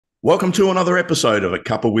Welcome to another episode of A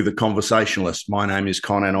Cuppa with a Conversationalist. My name is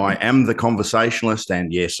Con and I am the Conversationalist.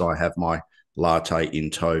 And yes, I have my latte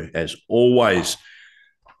in tow as always.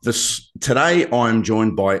 Today, I'm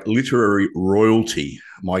joined by literary royalty.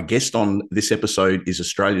 My guest on this episode is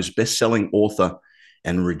Australia's best-selling author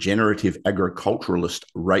and regenerative agriculturalist,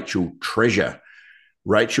 Rachael Treasure.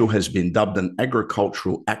 Rachael has been dubbed an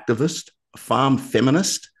agricultural activist, farm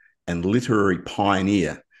feminist, and literary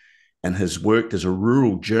pioneer, and has worked as a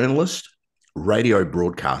rural journalist, radio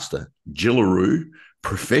broadcaster, Jillaroo,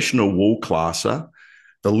 professional wool classer.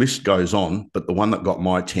 The list goes on, but the one that got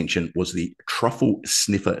my attention was the truffle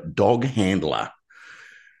sniffer dog handler.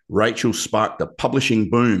 Rachael sparked a publishing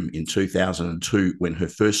boom in 2002 when her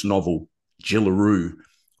first novel, Jillaroo,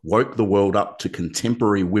 woke the world up to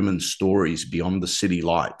contemporary women's stories beyond the city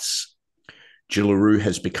lights. Jillaroo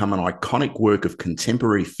has become an iconic work of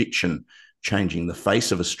contemporary fiction, changing the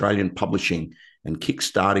face of Australian publishing and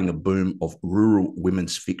kickstarting a boom of rural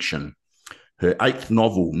women's fiction. Her eighth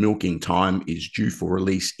novel, Milking Time, is due for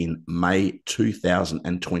release in May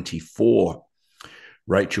 2024.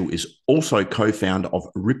 Rachael is also co-founder of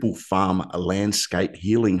Ripple Farm Landscape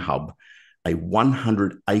Healing Hub, a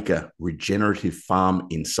 100-acre regenerative farm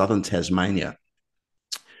in Southern Tasmania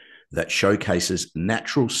that showcases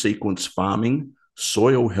natural sequence farming,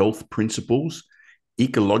 soil health principles,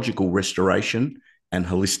 ecological restoration, and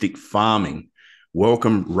holistic farming.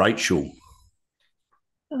 Welcome, Rachael.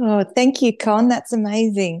 Oh, thank you, Con. That's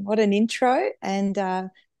amazing. What an intro. And the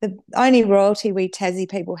only royalty we Tassie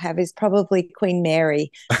people have is probably Queen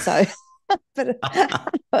Mary. So, but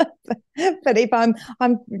if I'm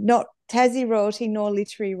not Tassie royalty nor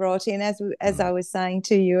literary royalty, and as I was saying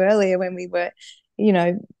to you earlier when we were,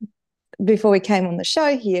 before we came on the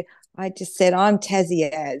show here, I just said I'm Tassie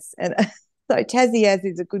as, and so Tassie as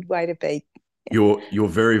is a good way to be. You're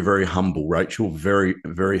very, very humble, Rachael. Very,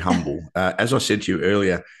 very humble. As I said to you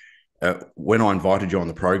earlier, when I invited you on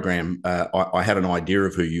the program, I had an idea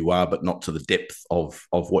of who you are, but not to the depth of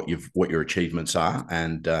what your achievements are.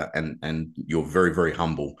 And you're very, very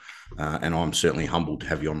humble. And I'm certainly humbled to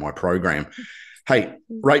have you on my program. Hey,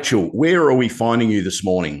 Rachael, where are we finding you this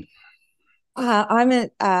morning? I'm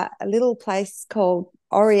at a little place called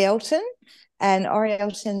Orielton, and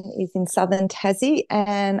Orielton is in Southern Tassie,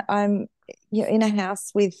 and I'm in a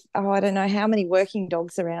house with, I don't know how many working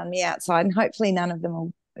dogs around me outside, and hopefully none of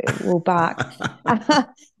them will bark.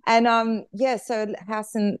 And so a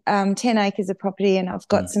house and 10 acres of property, and I've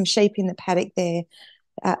got some sheep in the paddock there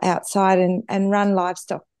outside, and run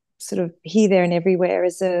livestock sort of here, there, and everywhere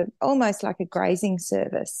as almost like a grazing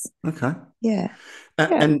service. Okay. Yeah.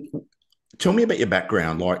 And tell me about your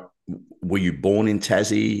background. Like, were you born in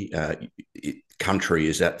Tassie? Country,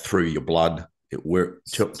 is that through your blood?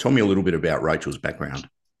 Tell me a little bit about Rachael's background.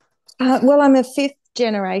 Well, I'm a fifth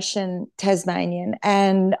generation Tasmanian,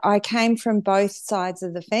 and I came from both sides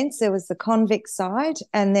of the fence. There was the convict side,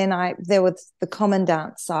 and then there was the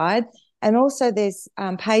commandant side, and also there's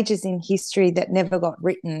pages in history that never got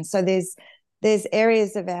written. So there's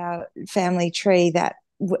areas of our family tree that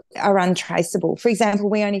are untraceable. For example,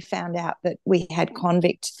 we only found out that we had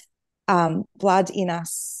convict blood in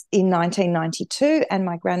us in 1992, and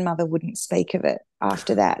my grandmother wouldn't speak of it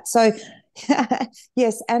after that. So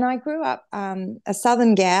yes, and I grew up a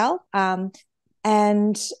southern gal,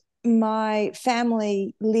 and my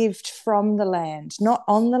family lived from the land, not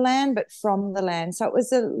on the land, but from the land. So it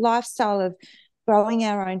was a lifestyle of growing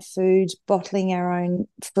our own food, bottling our own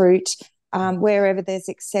fruit. Wherever there's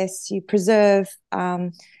excess, you preserve.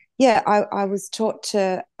 I was taught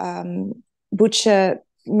to butcher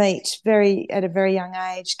meat at a very young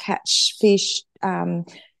age, catch fish,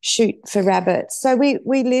 shoot for rabbits. So we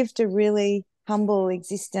lived a really humble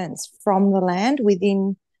existence from the land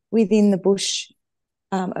within the bush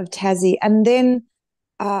of Tassie. And then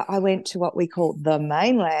I went to what we call the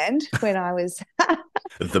mainland when I was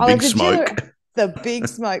the big smoke. The big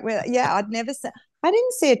smoke. Yeah, I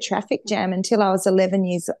didn't see a traffic jam until I was 11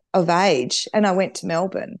 years of age, and I went to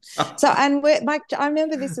Melbourne. So, and I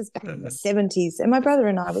remember this was back in the 70s, and my brother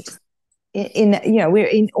and I were just we're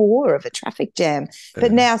in awe of a traffic jam.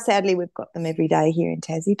 But now, sadly, we've got them every day here in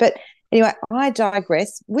Tassie. But anyway, I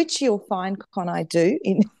digress, which you'll find, Con, I do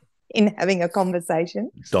in having a conversation.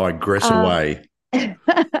 Digress away.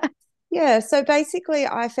 Yeah, so basically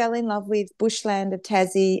I fell in love with bushland of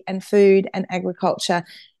Tassie and food and agriculture.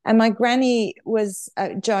 And my granny was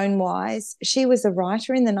Joan Wise. She was a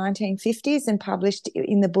writer in the 1950s and published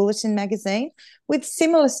in the Bulletin magazine with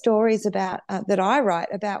similar stories about that I write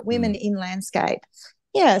about women in landscape.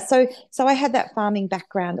 Yeah, so I had that farming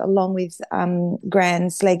background along with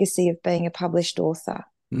Gran's legacy of being a published author.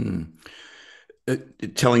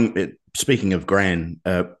 Speaking of Gran,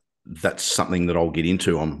 that's something that I'll get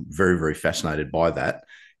into. I'm very, very fascinated by that.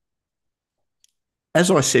 As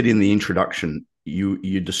I said in the introduction,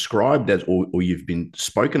 you described as, or you've been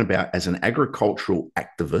spoken about as an agricultural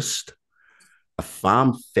activist, a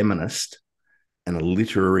farm feminist, and a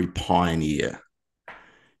literary pioneer.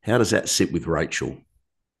 How does that sit with Rachael?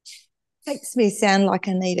 Makes me sound like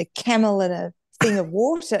I need a camel and a thing of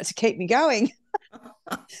water to keep me going.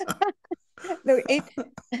 Look,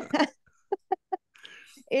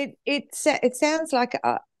 it sounds like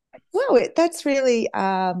that's really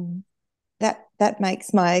that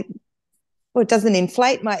makes my, well, it doesn't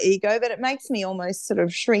inflate my ego, but it makes me almost sort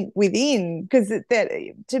of shrink within, because that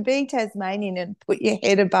to be Tasmanian and put your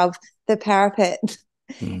head above the parapet.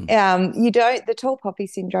 You don't. The tall poppy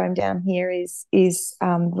syndrome down here is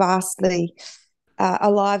vastly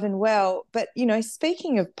alive and well. But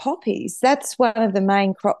speaking of poppies, that's one of the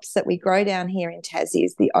main crops that we grow down here in Tassie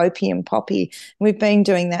is the opium poppy. We've been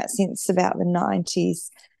doing that since about the 90s,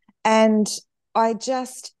 and I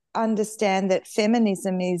just understand that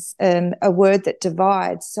feminism is a word that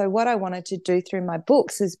divides. So what I wanted to do through my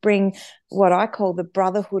books is bring what I call the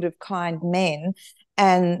brotherhood of kind men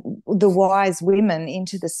and the wise women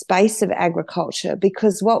into the space of agriculture,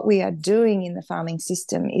 because what we are doing in the farming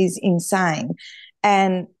system is insane,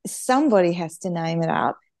 and somebody has to name it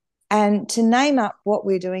up. And to name up what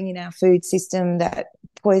we're doing in our food system that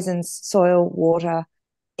poisons soil, water,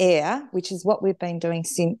 air, which is what we've been doing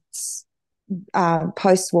since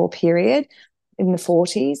post-war period in the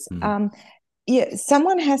 40s.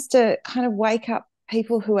 Someone has to kind of wake up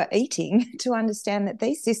people who are eating to understand that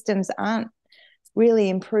these systems aren't really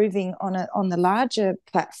improving on the larger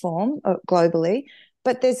platform globally,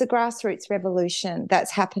 but there's a grassroots revolution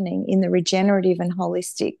that's happening in the regenerative and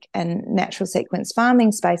holistic and natural sequence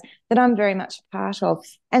farming space that I'm very much a part of.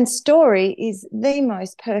 And story is the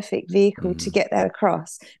most perfect vehicle to get that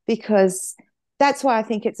across, because that's why I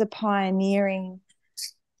think it's a pioneering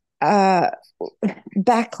backlist,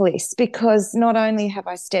 because not only have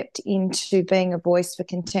I stepped into being a voice for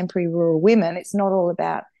contemporary rural women, it's not all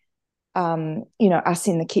about us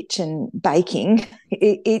in the kitchen baking.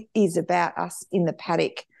 It is about us in the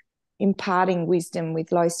paddock imparting wisdom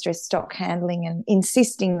with low stress stock handling and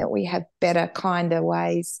insisting that we have better, kinder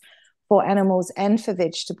ways for animals and for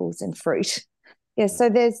vegetables and fruit. Yeah, so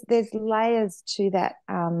there's layers to that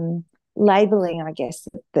labeling, I guess,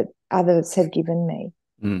 that others have given me.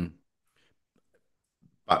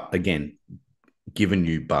 But again, given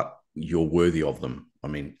you, but you're worthy of them. I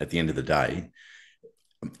mean, at the end of the day,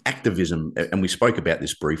 activism, and we spoke about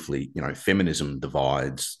this briefly, feminism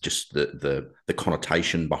divides, just the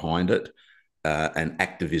connotation behind it. And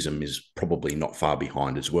activism is probably not far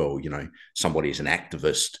behind as well. Somebody is an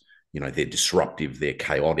activist, they're disruptive, they're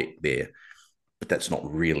chaotic, but that's not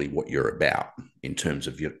really what you're about in terms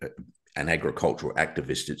of an agricultural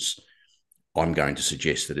activist. I'm going to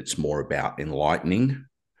suggest that it's more about enlightening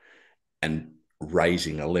and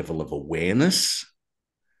raising a level of awareness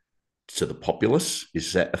to the populace.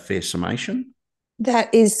 Is that a fair summation?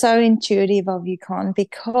 That is so intuitive of you, Con,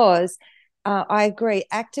 because I agree.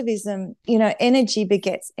 Activism, energy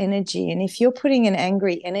begets energy. And if you're putting an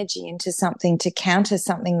angry energy into something to counter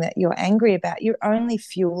something that you're angry about, you're only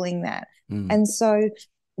fueling that. And so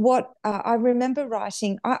what I remember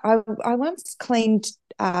writing, I once cleaned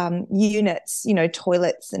units,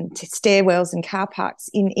 toilets and stairwells and car parks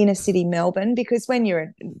in inner city Melbourne, because when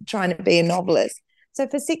you're trying to be a novelist. So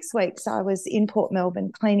for 6 weeks, I was in Port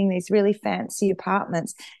Melbourne cleaning these really fancy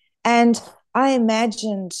apartments. And I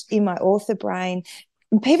imagined in my author brain,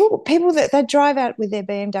 people that they drive out with their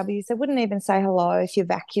BMWs, they wouldn't even say hello if you're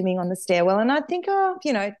vacuuming on the stairwell. And I'd think,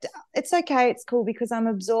 it's okay, it's cool, because I'm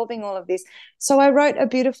absorbing all of this. So I wrote a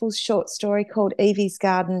beautiful short story called Evie's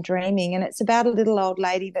Garden Dreaming, and it's about a little old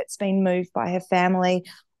lady that's been moved by her family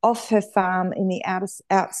off her farm in the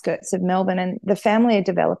outskirts of Melbourne, and the family are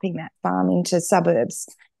developing that farm into suburbs,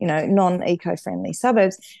 non-eco-friendly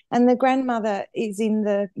suburbs. And the grandmother is in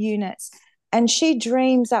the units, and she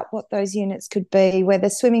dreams up what those units could be, where the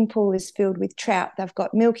swimming pool is filled with trout. They've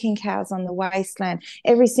got milking cows on the wasteland.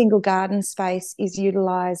 Every single garden space is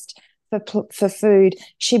utilised for food.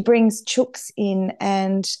 She brings chooks in,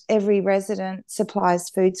 and every resident supplies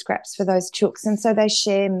food scraps for those chooks. And so they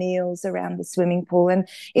share meals around the swimming pool. And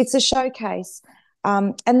it's a showcase.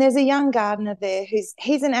 And there's a young gardener there he's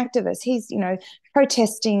an activist. He's,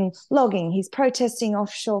 protesting logging. He's protesting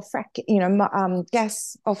offshore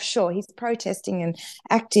gas offshore. He's protesting and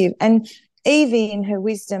active. And Evie, in her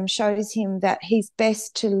wisdom, shows him that he's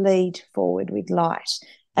best to lead forward with light.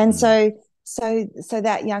 And so so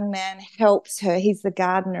that young man helps her. He's the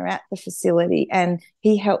gardener at the facility, and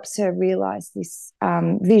he helps her realize this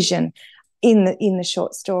vision in the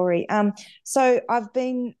short story. So I've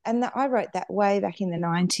been, and I wrote that way back in the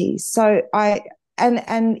 90s. So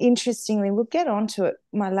and interestingly, we'll get onto it,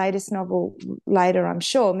 my latest novel later, I'm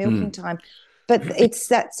sure, Milking Time. But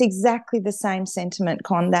that's exactly the same sentiment,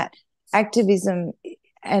 Con, that activism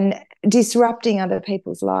and disrupting other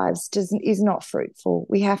people's lives is not fruitful.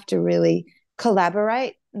 We have to really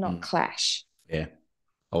collaborate, not clash. Yeah,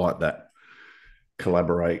 I like that.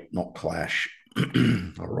 Collaborate, not clash.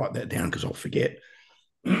 I'll write that down because I'll forget.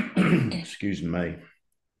 Excuse me.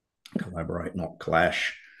 Collaborate, not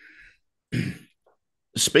clash.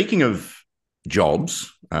 Speaking of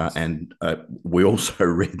jobs, and we also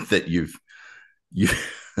read that you.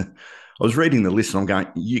 I was reading the list and I'm going,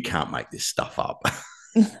 you can't make this stuff up.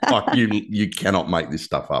 Like you cannot make this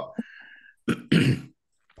stuff up.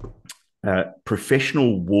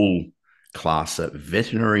 Professional wool classer,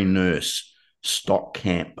 veterinary nurse, stock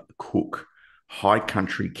camp cook, high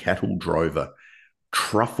country cattle drover,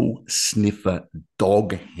 truffle sniffer,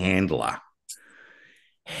 dog handler.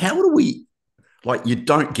 How do we, like, you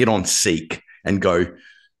don't get on Seek and go,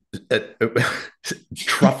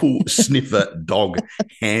 truffle sniffer, dog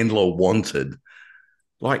handler wanted.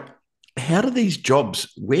 Like, how do these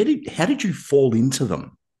jobs, how did you fall into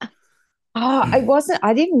them? Oh,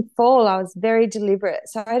 I didn't fall. I was very deliberate.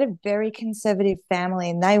 So I had a very conservative family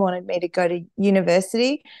and they wanted me to go to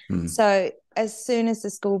university. So as soon as the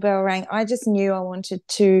school bell rang, I just knew I wanted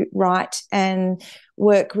to write and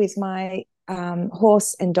work with my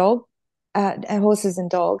horses and dogs.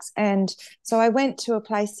 And so I went to a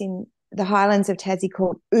place in the Highlands of Tassie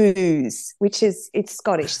called Ouse, it's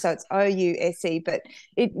Scottish, so it's Ouse, but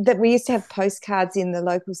that we used to have postcards in the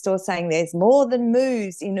local store saying there's more than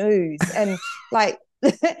moose in Ouse, and like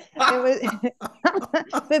it was,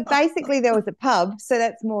 but basically there was a pub, so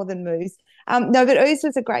that's more than moose. No, but Ouse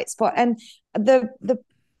was a great spot, and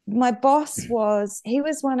my boss he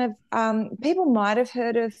was one of people might have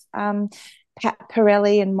heard of Pat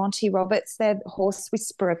Pirelli and Monty Roberts. They're horse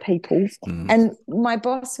whisperer people. And my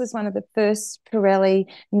boss was one of the first Pirelli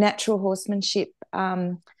natural horsemanship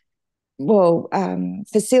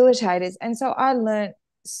facilitators. And so I learned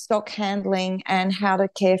stock handling and how to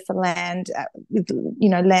care for land, with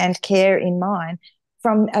land care in mind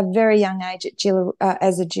from a very young age at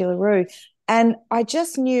as a Jillaroo. And I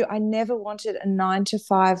just knew I never wanted a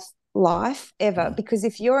 9-to-5 life ever, because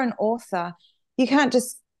if you're an author, you can't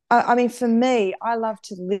just, I mean, for me, I love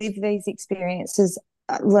to live these experiences,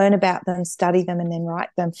 learn about them, study them, and then write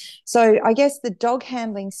them. So I guess the dog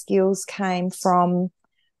handling skills came from,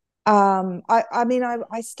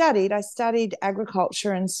 I studied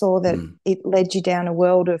agriculture and saw that it led you down a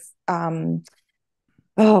world of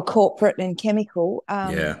corporate and chemical.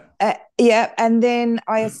 And then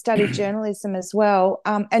I studied journalism as well.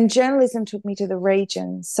 And journalism took me to the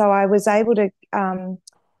region. So I was able to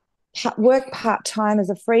work part-time as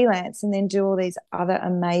a freelance and then do all these other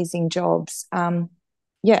amazing jobs. And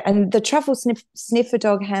the truffle sniffer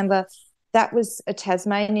dog handler, that was a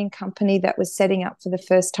Tasmanian company that was setting up for the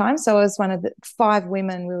first time. So I was one of the 5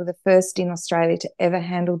 women. We were the first in Australia to ever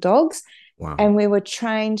handle dogs. Wow. And we were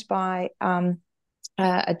trained by a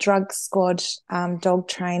drug squad dog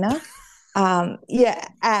trainer. And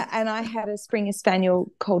I had a Springer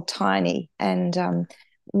Spaniel called Tiny, and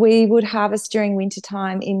we would harvest during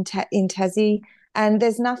wintertime in Tassie, and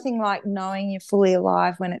there's nothing like knowing you're fully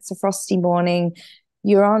alive when it's a frosty morning.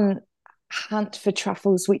 You're on hunt for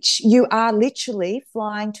truffles, which you are literally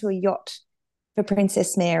flying to a yacht for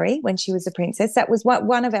Princess Mary when she was a princess. That was what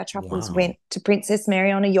one of our truffles went to Princess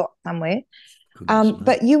Mary on a yacht somewhere.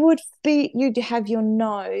 But you'd have your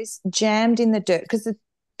nose jammed in the dirt because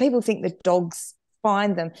people think the dogs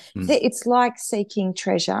find them. It's like seeking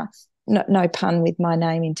treasure. No pun with my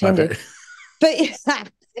name intended. Okay.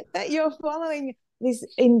 But you're following this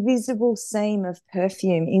invisible seam of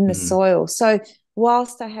perfume in the soil. So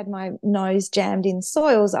whilst I had my nose jammed in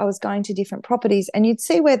soils, I was going to different properties, and you'd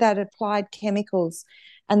see where that applied chemicals.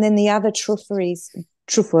 And then the other truffleries,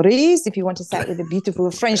 if you want to say it with a beautiful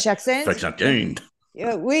French accent. French accent.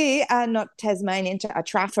 We are not Tasmanian to a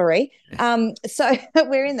truffery. So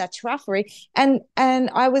we're in the truffery. And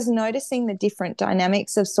I was noticing the different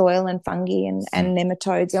dynamics of soil and fungi and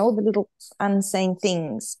nematodes, all the little unseen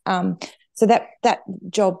things. So that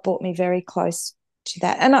job brought me very close to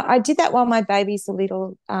that. And I did that while my baby's a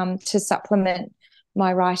little, to supplement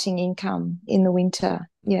my writing income in the winter.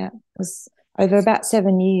 Yeah, it was over about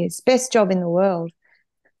 7 years. Best job in the world.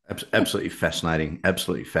 Absolutely fascinating.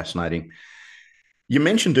 Absolutely fascinating. You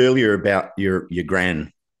mentioned earlier about your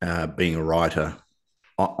gran being a writer,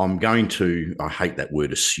 I'm going to, I hate that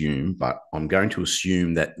word assume, but I'm going to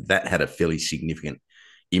assume that that had a fairly significant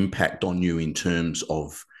impact on you in terms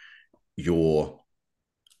of your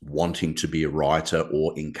wanting to be a writer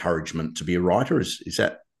or encouragement to be a writer. Is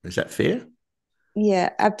that fair? Yeah,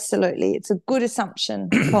 absolutely. It's a good assumption,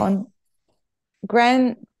 Con.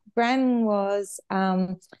 Gran Gran was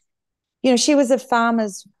she was a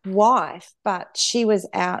farmer's wife, but she was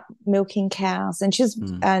out milking cows and just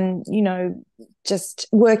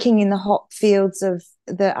working in the hop fields of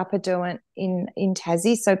the Upper Derwent in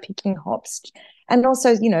Tassie, so picking hops. And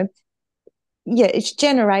also, yeah, it's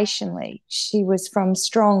generationally. She was from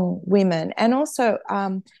strong women. And also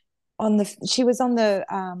she was on the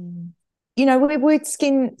we'd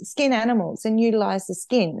skin animals and utilize the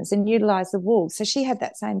skins and utilize the wool. So she had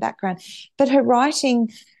that same background. But her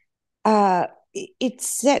writing she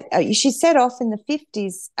set off in the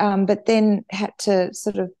 50s, but then had to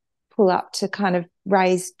sort of pull up to kind of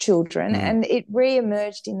raise children, and it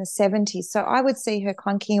re-emerged in the 70s. So I would see her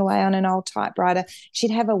clunking away on an old typewriter. She'd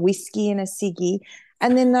have a whiskey and a ciggy,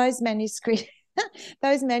 and then those manuscripts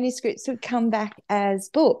would come back as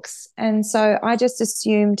books. And so I just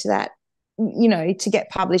assumed that, to get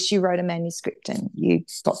published, you wrote a manuscript and you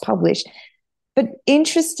got published. But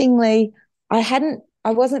interestingly,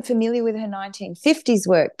 I wasn't familiar with her 1950s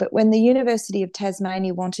work, but when the University of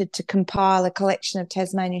Tasmania wanted to compile a collection of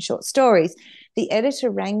Tasmanian short stories, the editor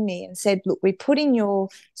rang me and said, look, we're putting your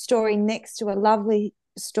story next to a lovely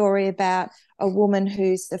story about a woman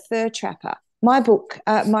who's the fur trapper.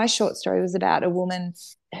 My short story was about a woman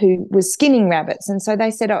who was skinning rabbits. And so they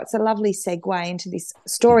said, oh, it's a lovely segue into this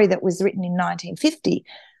story that was written in 1950.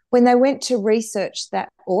 When they went to research that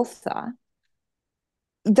author,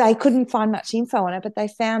 they couldn't find much info on it, but they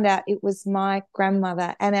found out it was my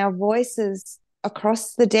grandmother, and our voices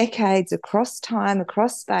across the decades, across time,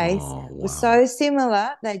 across space were so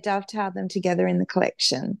similar, they dovetailed them together in the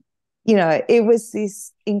collection. It was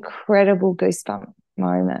this incredible goosebump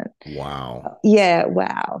moment. Wow. Yeah,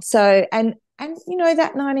 wow. So, and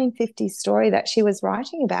that 1950s story that she was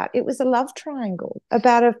writing about, it was a love triangle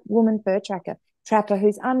about a woman fur trapper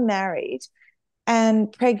who's unmarried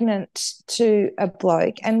and pregnant to a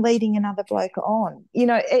bloke and leading another bloke on,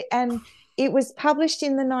 and it was published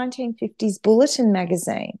in the 1950s Bulletin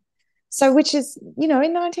magazine. So, which is, in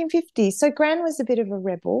 1950s. So Gran was a bit of a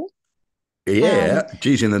rebel. Yeah.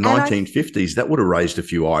 Geez, in the And 1950s, that would have raised a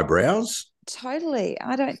few eyebrows. totally,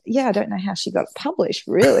 I don't know how she got published,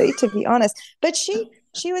 really, to be honest. But she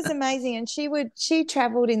was amazing, and she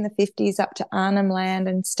traveled in the 50s up to Arnhem Land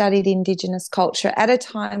and studied Indigenous culture at a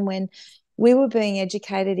time when we were being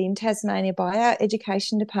educated in Tasmania by our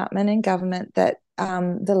education department and government that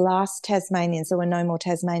the last Tasmanians, there were no more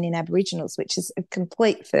Tasmanian Aboriginals, which is a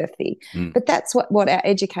complete furphy. But that's what our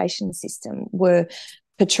education system were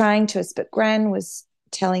portraying to us. But Gran was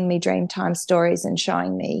telling me Dreamtime stories and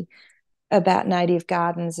showing me about native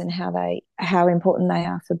gardens and how important they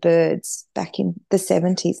are for birds back in the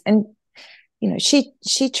 70s. And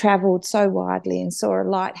she travelled so widely and saw a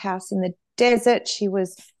lighthouse in the desert. She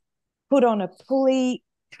was put on a pulley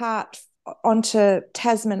cart onto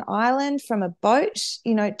Tasman Island from a boat,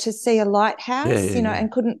 to see a lighthouse,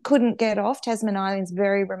 and couldn't get off. Tasman Island's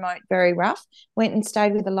very remote, very rough. Went and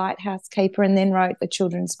stayed with the lighthouse keeper, and then wrote a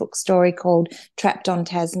children's book story called Trapped on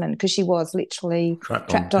Tasman, because she was literally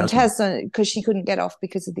trapped on Tasman because she couldn't get off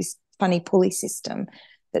because of this funny pulley system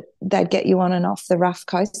that they'd get you on and off the rough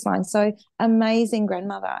coastline. So amazing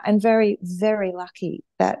grandmother, and very, very lucky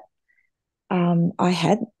that I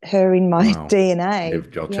had her in my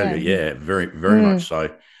DNA. I'll tell you, very, very much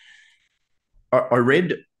so. I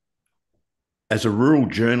read, as a rural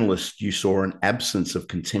journalist, you saw an absence of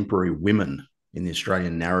contemporary women in the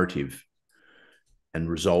Australian narrative and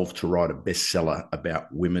resolved to write a bestseller about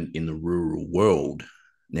women in the rural world.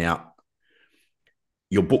 Now,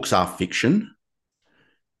 your books are fiction,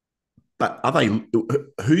 but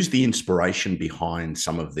who's the inspiration behind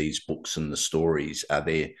some of these books and the stories? Are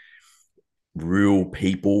there real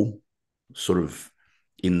people sort of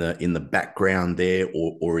in the background there,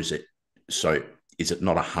 or is it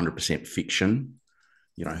not 100% fiction?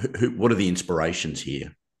 What are the inspirations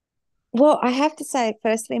here? Well, I have to say,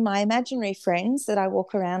 firstly, my imaginary friends that I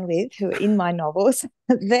walk around with who are in my novels,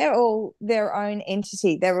 they're all their own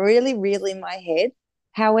entity. They're really real in my head.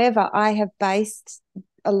 However, I have based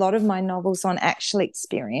a lot of my novels on actual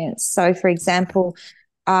experience. So, for example,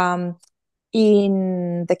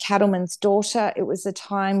 in The Cattleman's Daughter, it was a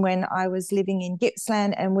time when I was living in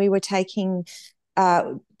Gippsland and we were taking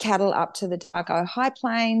cattle up to the Dargo High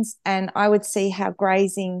Plains, and I would see how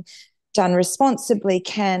grazing done responsibly,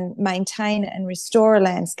 can maintain and restore a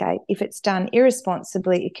landscape. If it's done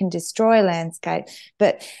irresponsibly, it can destroy a landscape.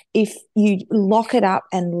 But if you lock it up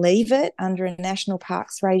and leave it under a national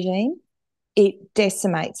parks regime, it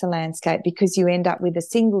decimates a landscape because you end up with a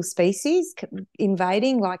single species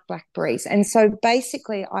invading, like blackberries. And so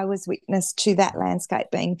basically I was witness to that landscape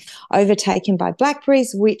being overtaken by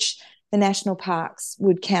blackberries, which the national parks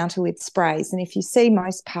would counter with sprays. And if you see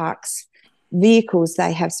most parks vehicles,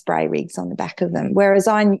 they have spray rigs on the back of them, whereas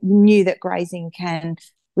I knew that grazing can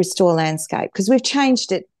restore landscape because we've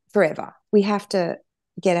changed it forever. We have to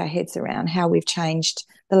get our heads around how we've changed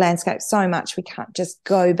the landscape so much we can't just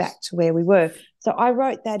go back to where we were. So I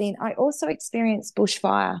wrote that in. I also experienced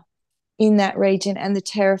bushfire in that region and the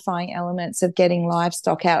terrifying elements of getting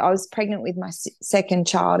livestock out. I was pregnant with my second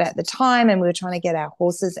child at the time, and we were trying to get our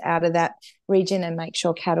horses out of that region and make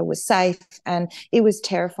sure cattle were safe, and it was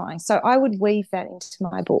terrifying. So I would weave that into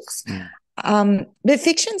my books. But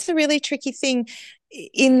fiction's a really tricky thing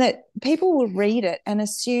in that people will read it and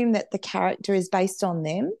assume that the character is based on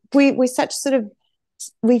them. We're such sort of,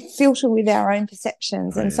 we filter with our own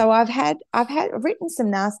perceptions. And so I've written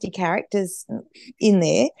some nasty characters in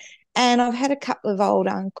there, and I've had a couple of old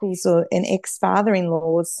uncles or an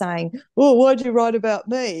ex-father-in-laws saying, "Oh, why'd you write about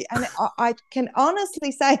me?" And I can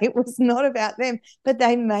honestly say it was not about them, but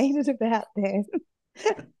they made it about them.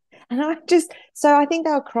 And I think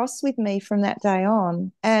they were cross with me from that day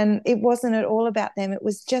on. And it wasn't at all about them. It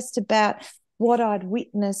was just about what I'd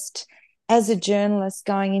witnessed as a journalist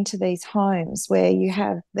going into these homes where you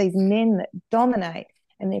have these men that dominate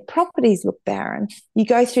and their properties look barren. You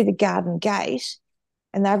go through the garden gate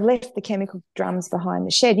and they've left the chemical drums behind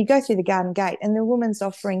the shed. You go through the garden gate and the woman's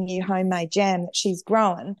offering you homemade jam that she's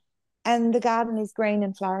grown, and the garden is green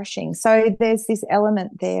and flourishing. So there's this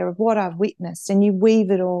element there of what I've witnessed, and you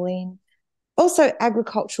weave it all in. Also,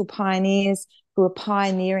 agricultural pioneers who are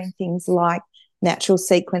pioneering things like natural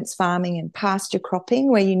sequence farming and pasture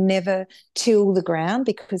cropping, where you never till the ground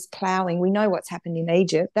because ploughing, we know what's happened in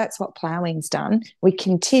Egypt. That's what ploughing's done. We're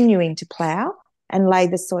continuing to plough and lay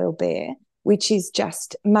the soil bare, which is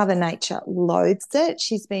just Mother Nature loathes it.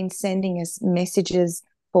 She's been sending us messages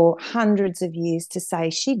for hundreds of years to say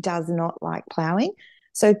she does not like ploughing.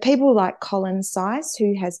 So people like Colin Syce,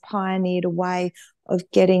 who has pioneered a way of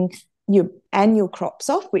getting your annual crops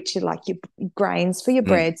off, which are like your grains for your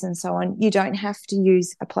breads and so on. You don't have to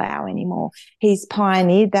use a plough anymore. He's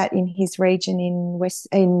pioneered that in his region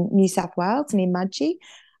in New South Wales and in Mudgee.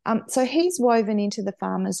 So he's woven into the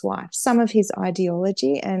farmer's wife some of his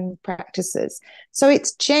ideology and practices. So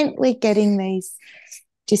it's gently getting these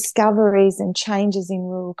discoveries and changes in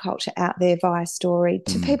rural culture out there via story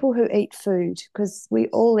to people who eat food, because we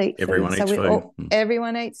all eat Everyone food. Eats food.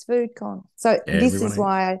 Everyone eats food, Con. So this is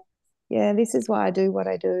why I do what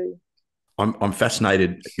I do. I'm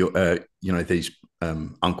fascinated. These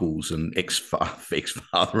uncles and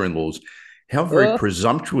ex-father-in-laws, how very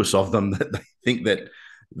presumptuous of them that they think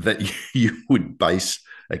that you would base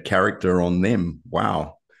a character on them.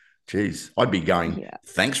 Wow, geez, I'd be going,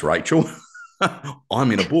 thanks, Rachel.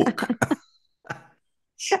 I'm in a book.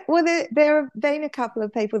 Well, there have been a couple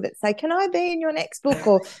of people that say, "Can I be in your next book?"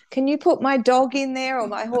 or "Can you put my dog in there or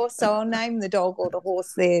my horse?" So I'll name the dog or the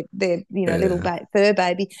horse their little fur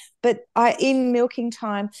baby. But in Milking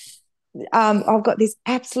Time, I've got this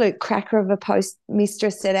absolute cracker of a post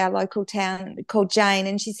mistress at our local town called Jane,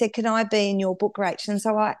 and she said, "Can I be in your book, Rachel?" And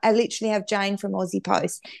so I literally have Jane from Aussie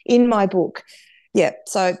Post in my book. Yeah,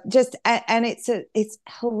 so it's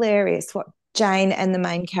hilarious what Jane and the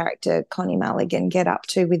main character Connie Mulligan get up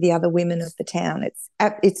to with the other women of the town.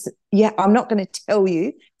 I'm not going to tell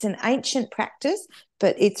you. It's an ancient practice,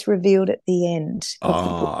 but it's revealed at the end of the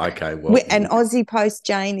book. Okay. Well, and Aussie Post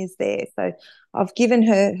Jane is there, so I've given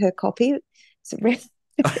her copy.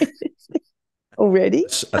 Already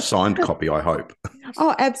a signed copy, I hope.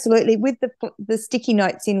 Oh, absolutely, with the sticky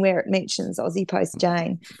notes in where it mentions Aussie Post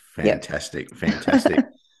Jane. Fantastic.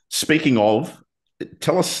 Speaking of,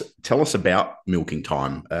 tell us about Milking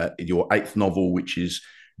Time, your 8th novel, which is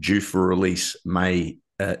due for release May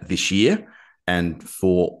this year. And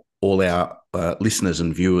for all our listeners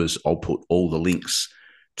and viewers, I'll put all the links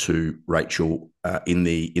to Rachael in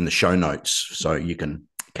the show notes so you can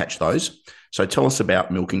catch those. So tell us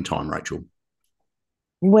about Milking Time, Rachael.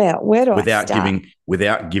 Well, where do I start?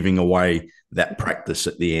 Without giving away that practice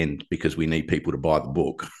at the end, because we need people to buy the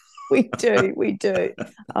book. We do.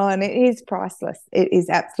 Oh, and it is priceless. It is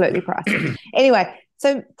absolutely priceless. Anyway,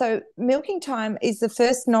 so Milking Time is the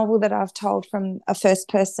first novel that I've told from a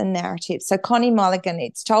first-person narrative. So Connie Mulligan,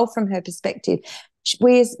 it's told from her perspective.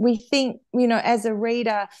 We think, as a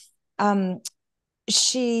reader,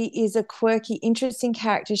 she is a quirky, interesting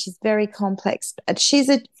character. She's very complex. She's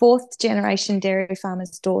a fourth generation dairy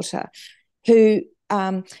farmer's daughter who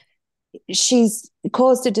she's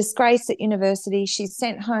caused a disgrace at university. She's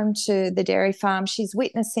sent home to the dairy farm. She's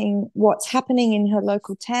witnessing what's happening in her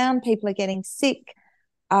local town. People are getting sick.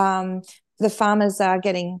 The farmers are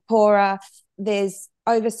getting poorer. There's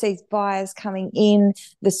overseas buyers coming in.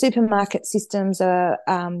 The supermarket systems are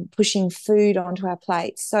pushing food onto our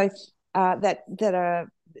plates. So that are,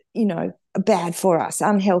 bad for us,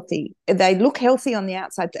 unhealthy. They look healthy on the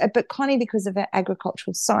outside, but Connie, because of her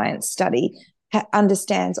agricultural science study,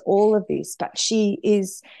 understands all of this. But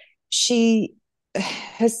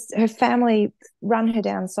her family run her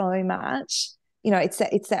down so much.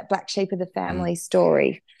 It's that black sheep of the family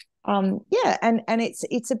story. And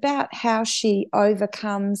it's about how she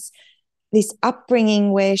overcomes this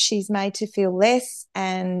upbringing where she's made to feel less,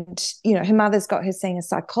 and her mother's got her seeing a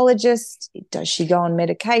psychologist. Does she go on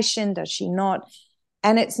medication? Does she not?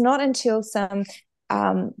 And it's not until some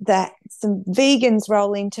vegans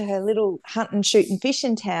roll into her little hunt and shoot and fish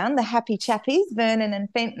in town, the Happy Chappies, Vernon and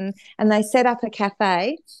Fenton, and they set up a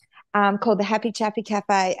cafe called the Happy Chappy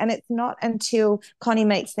Cafe. And it's not until Connie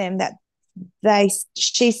meets them that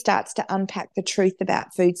she starts to unpack the truth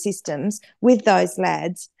about food systems with those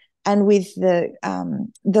lads and with the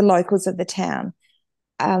locals of the town.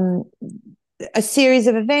 A series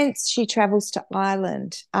of events, she travels to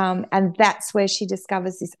Ireland, and that's where she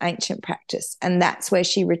discovers this ancient practice, and that's where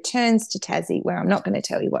she returns to Tassie, where I'm not going to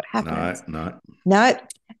tell you what happens. No.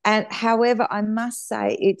 And however, I must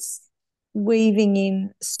say it's weaving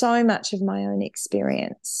in so much of my own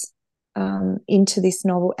experience into this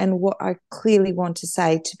novel, and what I clearly want to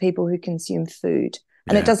say to people who consume food.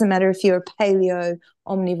 And it doesn't matter if you're a paleo,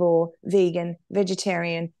 omnivore, vegan,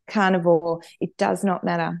 vegetarian, carnivore. It does not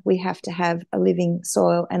matter. We have to have a living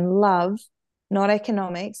soil and love, not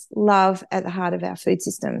economics, love at the heart of our food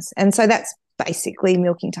systems. And so that's basically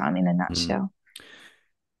Milking Time in a nutshell.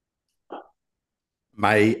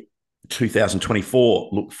 May 2024.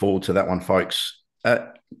 Look forward to that one, folks.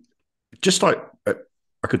 Just like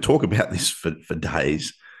I could talk about this for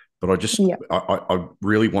days, but I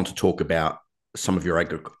really want to talk about some of your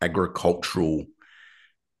agricultural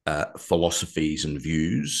philosophies and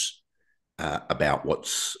views about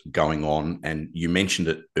what's going on. And you mentioned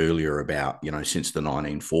it earlier about, since the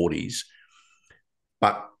 1940s.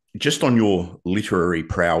 But just on your literary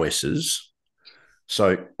prowesses,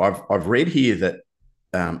 so I've read here that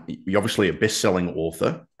you're obviously a best-selling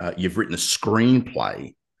author. You've written a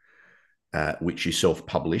screenplay, which you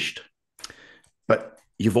self-published. But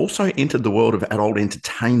you've also entered the world of adult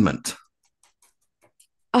entertainment.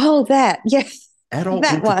 Oh, yes. Adult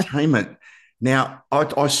entertainment. One. Now,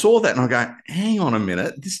 I saw that and I go, hang on a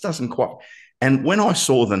minute, this doesn't quite. And when I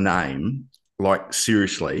saw the name, like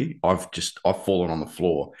seriously, I've fallen on the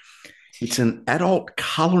floor. It's an adult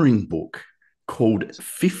colouring book called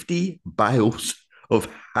 50 Bales of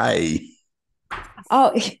Hay.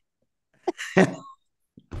 Oh,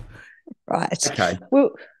 right. Okay.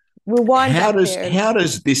 We'll wind back there.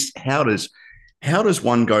 How does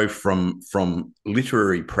one go from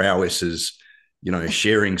literary prowesses,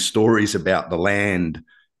 sharing stories about the land,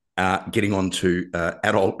 getting onto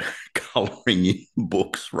adult colouring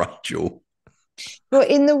books, Rachel? Well,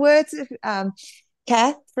 in the words of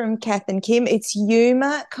Kath from Kath and Kim, it's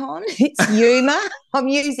humour, Con. It's humour. I'm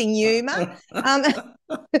using humour.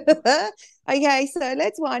 Okay, so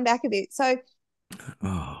let's wind back a bit. So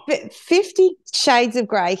 50 Shades of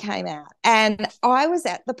Grey came out, and I was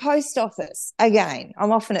at the post office again.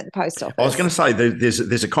 I'm often at the post office. I was going to say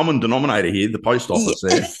there's a common denominator here, the post office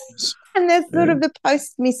there. And there's sort of the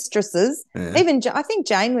post mistresses. Yeah. Even I think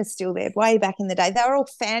Jane was still there way back in the day. They were all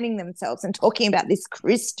fanning themselves and talking about this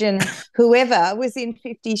Christian whoever was in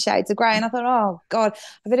 50 Shades of Grey. And I thought, oh, God,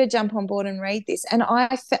 I better jump on board and read this. And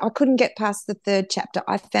I couldn't get past the third chapter.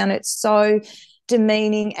 I found it so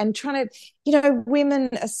demeaning and trying to, women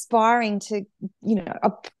aspiring to,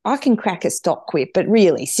 I can crack a stock whip, but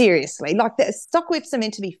really, seriously, like the stock whips are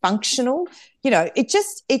meant to be functional.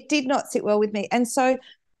 It did not sit well with me. And so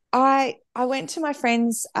I went to my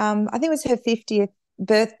friend's, I think it was her 50th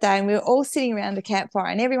birthday, and we were all sitting around a campfire,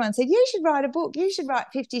 and everyone said, you should write a book. You should write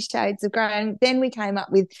 50 Shades of Grey. And then we came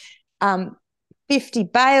up with 50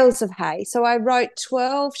 Bales of Hay. So I wrote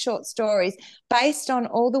 12 short stories based on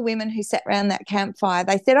all the women who sat around that campfire.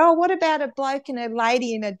 They said, oh, what about a bloke and a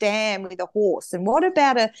lady in a dam with a horse? And what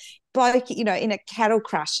about a bloke, in a cattle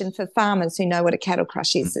crush? And for farmers who know what a cattle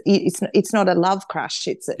crush is, it's not a love crush.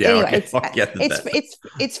 It's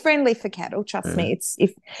friendly for cattle. Trust me.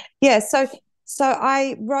 So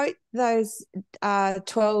I wrote those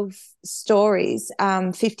 12 stories,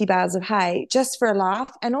 50 bales of hay, just for a laugh,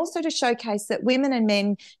 and also to showcase that women and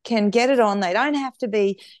men can get it on. They don't have to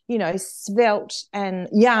be, svelte and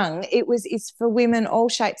young. It's for women, all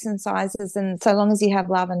shapes and sizes, and so long as you have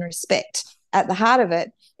love and respect at the heart of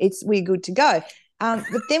it, we're good to go.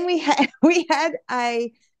 But then we had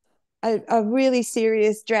a really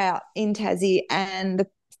serious drought in Tassie, and the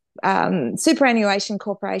superannuation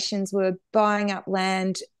corporations were buying up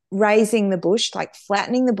land, raising the bush, like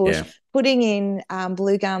flattening the bush, putting in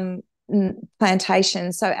blue gum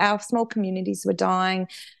plantations. So our small communities were dying.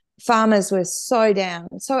 Farmers were so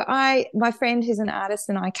down. So my friend who's an artist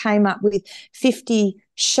and I came up with 50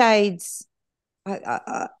 shades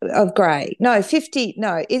of grey. No, 50.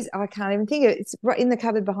 No, I can't even think of it. It's right in the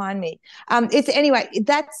cupboard behind me. Anyway,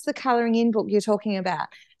 that's the colouring in book you're talking about.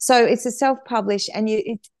 So it's a self-published, and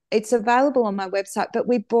it's available on my website, but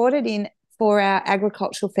we brought it in for our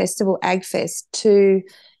agricultural festival, AgFest, to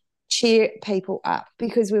cheer people up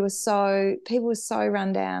because people were so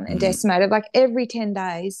run down and decimated. Like every 10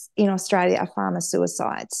 days in Australia are farmer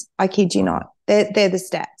suicides. I kid you not. They're the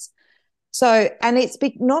stats. So, and it's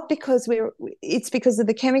not because it's because of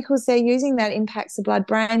the chemicals they're using that impacts the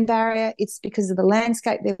blood-brain barrier. It's because of the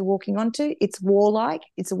landscape they're walking onto. It's warlike.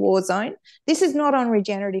 It's a war zone. This is not on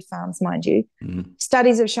regenerative farms, mind you.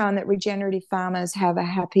 Studies have shown that regenerative farmers have a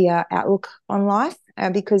happier outlook on life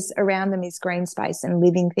because around them is green space and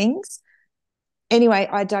living things. Anyway,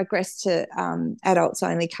 I digress to adults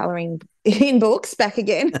only colouring in books back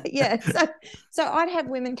again. Yeah. So I'd have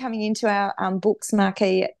women coming into our books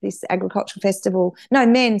marquee at this agricultural festival. No,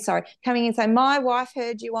 men, sorry, coming in saying, my wife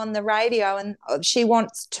heard you on the radio and she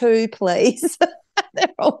wants 2, please.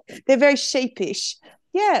 They're very sheepish.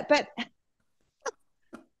 Yeah, but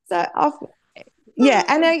so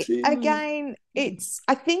and again,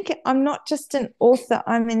 I think I'm not just an author,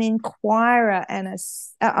 I'm an inquirer and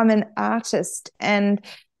I'm an artist, and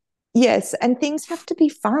yes, and things have to be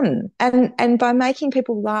fun, and by making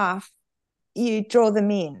people laugh, you draw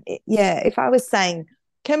them in. If I was saying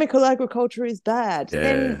chemical agriculture is bad,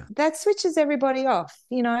 then that switches everybody off.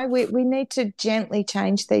 We need to gently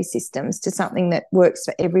change these systems to something that works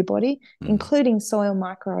for everybody, including soil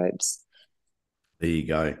microbes. There you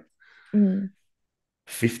go.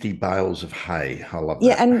 50 bales of hay. I love that.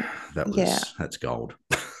 Yeah, and that's gold.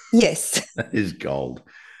 Yes. That is gold.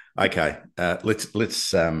 Okay,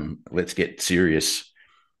 let's get serious.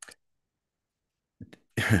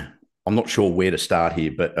 I'm not sure where to start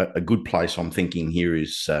here, but a good place I'm thinking here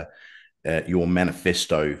is your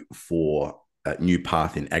manifesto for a new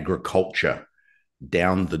path in agriculture,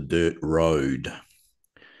 Down the Dirt Road.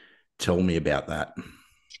 Tell me about that.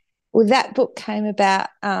 Well, that book came about.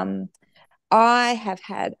 I have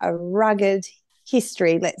had a rugged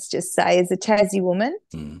history, let's just say, as a Tassie woman.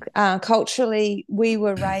 Culturally, we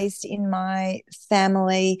were raised in my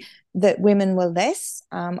family that women were less.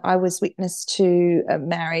 I was witness to a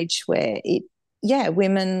marriage where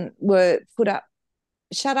women were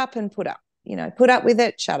shut up and put up, put up with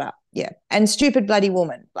it, shut up. Yeah. And stupid bloody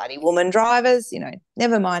woman drivers,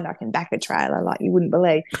 never mind, I can back a trailer like you wouldn't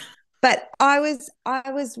believe. But I was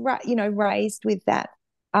raised with that.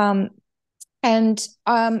 And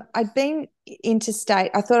I'd been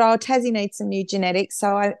interstate. I thought, Tassie needs some new genetics.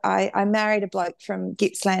 So I married a bloke from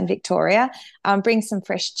Gippsland, Victoria, bring some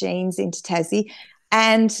fresh genes into Tassie.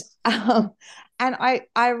 And I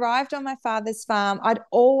arrived on my father's farm. I'd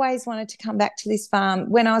always wanted to come back to this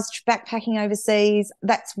farm. When I was backpacking overseas,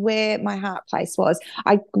 that's where my heart place was.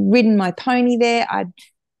 I'd ridden my pony there. I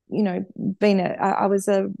was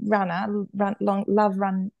a runner,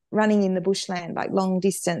 running in the bushland, like long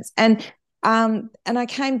distance. And I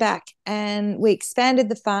came back and we expanded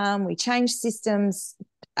the farm. We changed systems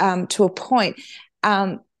to a point.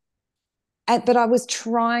 But I was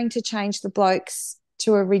trying to change the blokes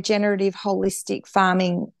to a regenerative, holistic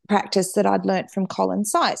farming practice that I'd learnt from Colin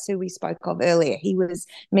Sykes, who we spoke of earlier. He was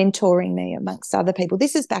mentoring me amongst other people.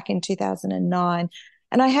 This is back in 2009.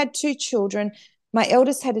 And I had 2 children. My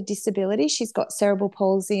eldest had a disability. She's got cerebral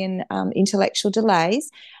palsy and intellectual delays.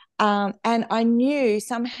 And I knew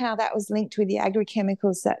somehow that was linked with the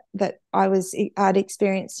agrochemicals that I'd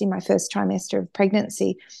experienced in my first trimester of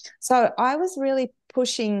pregnancy. So I was really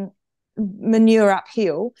pushing manure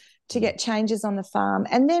uphill to get changes on the farm.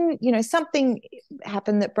 And then, something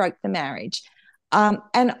happened that broke the marriage. And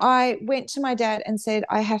I went to my dad and said,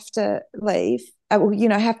 I have to leave,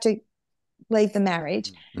 have to leave the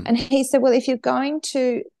marriage. And he said, well, if you're going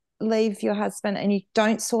to leave your husband and you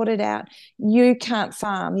don't sort it out, you can't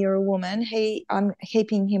farm, you're a woman. I'm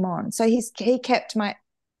keeping him on. So he kept my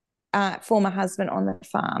former husband on the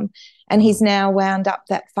farm, and he's now wound up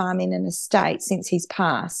that farm in an estate since he's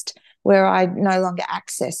passed, where I no longer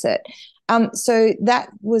access it. So that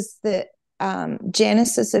was the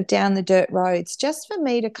genesis of Down the Dirt Roads, just for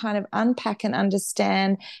me to kind of unpack and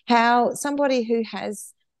understand how somebody who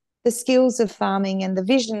has the skills of farming and the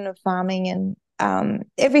vision of farming and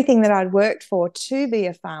everything that I'd worked for to be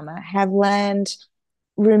a farmer have land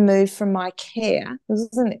removed from my care.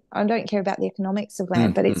 I don't care about the economics of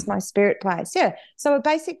land, but it's my spirit place. Yeah. So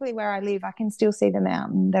basically where I live, I can still see the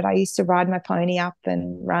mountain that I used to ride my pony up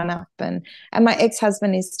and run up, and my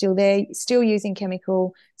ex-husband is still there, still using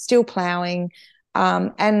chemical, still ploughing,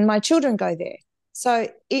 and my children go there. So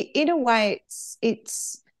in a way,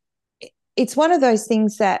 it's one of those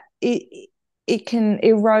things that it can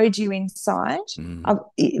erode you inside.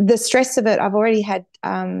 The stress of it, I've already had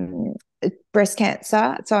breast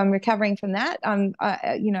cancer, so I'm recovering from that. I'm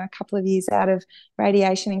a couple of years out of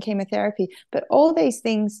radiation and chemotherapy, but all these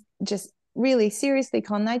things just really seriously,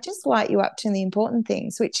 Con, they just light you up to the important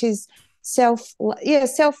things, which is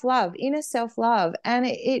self-love, inner self-love. And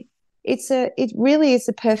it really is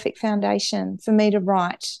a perfect foundation for me to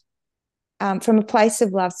write from a place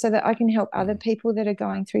of love, so that I can help other people that are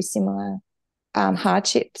going through similar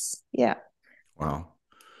hardships. Yeah. Wow.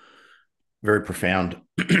 Very profound.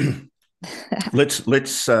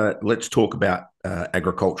 Let's talk about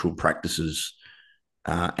agricultural practices,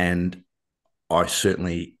 and I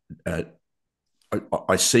certainly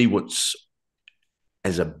I see what's,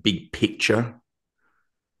 as a big picture,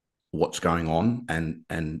 what's going on,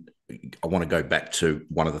 and I want to go back to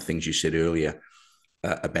one of the things you said earlier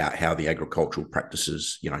about how the agricultural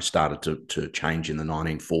practices started to change in the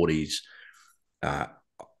 1940s.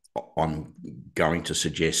 I'm going to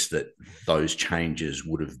suggest that those changes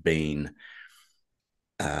would have been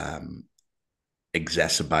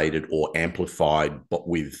exacerbated or amplified, but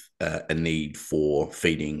with a need for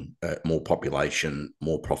feeding more population,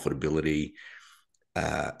 more profitability,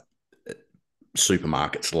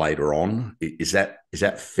 supermarkets later on. Is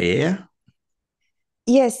that fair?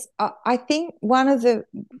 Yes, I think one of the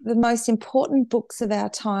most important books of our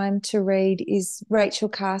time to read is Rachel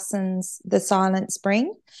Carson's The Silent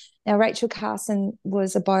Spring. Now, Rachel Carson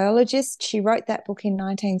was a biologist. She wrote that book in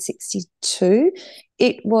 1962.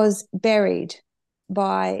 It was buried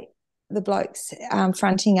by the blokes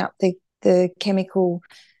fronting up the chemical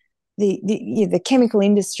chemical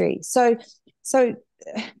industry. So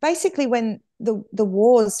basically, when the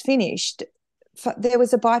wars finished, there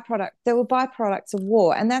was a byproduct. There were byproducts of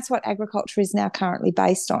war, and that's what agriculture is now currently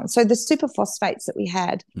based on. So the superphosphates that we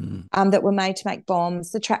had, that were made to make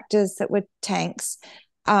bombs, the tractors that were tanks,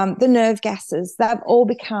 the nerve gases, they've all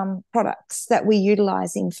become products that we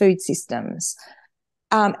utilise in food systems,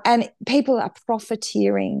 and people are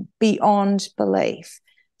profiteering beyond belief.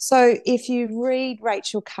 So if you read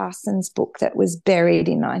Rachel Carson's book that was buried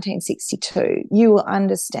in 1962, you will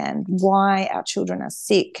understand why our children are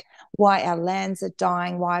sick, why our lands are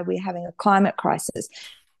dying, why we're having a climate crisis.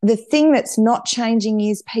 The thing that's not changing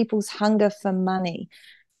is people's hunger for money.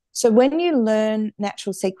 So when you learn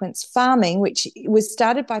natural sequence farming, which was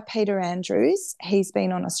started by Peter Andrews, he's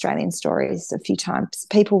been on Australian Stories a few times.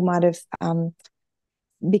 People might have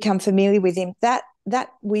become familiar with him. That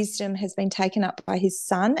wisdom has been taken up by his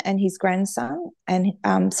son and his grandson. And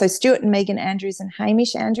so Stuart and Megan Andrews and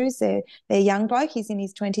Hamish Andrews, they're young bloke, he's in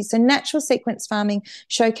his 20s. So natural sequence farming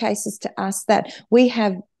showcases to us that we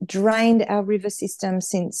have drained our river system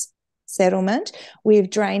since settlement.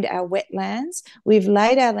 We've drained our wetlands. We've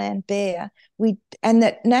laid our land bare. And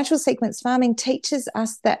that natural sequence farming teaches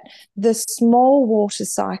us that the small water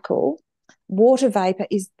cycle, water vapor,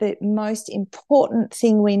 is the most important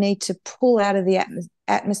thing we need to pull out of the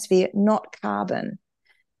atmosphere, not carbon.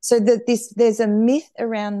 So there's a myth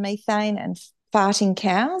around methane and farting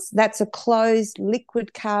cows. That's a closed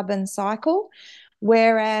liquid carbon cycle,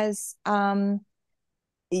 whereas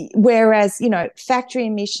factory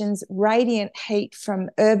emissions, radiant heat from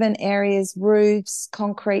urban areas, roofs,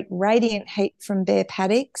 concrete, radiant heat from bare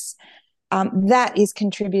paddocks, that is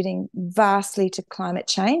contributing vastly to climate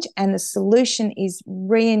change. And the solution is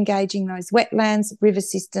re-engaging those wetlands, river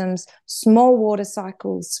systems, small water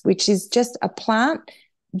cycles, which is just a plant,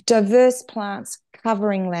 diverse plants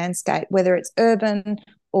covering landscape, whether it's urban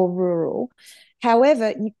or rural.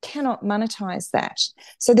 However, you cannot monetize that.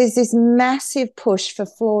 So there's this massive push for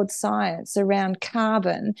flawed science around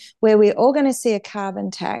carbon, where we're all going to see a carbon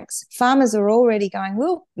tax. Farmers are already going,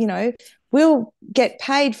 well, we'll get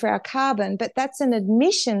paid for our carbon, but that's an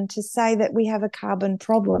admission to say that we have a carbon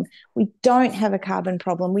problem. We don't have a carbon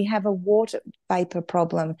problem. We have a water vapor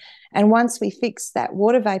problem. And once we fix that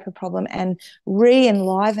water vapor problem and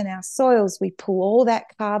re-enliven our soils, we pull all that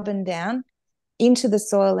carbon down into the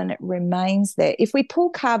soil and it remains there. If we pull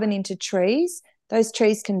carbon into trees, those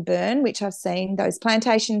trees can burn, which I've seen, those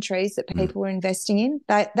plantation trees that people are investing in,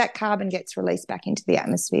 that carbon gets released back into the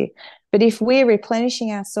atmosphere. But if we're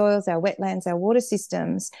replenishing our soils, our wetlands, our water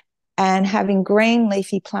systems, and having green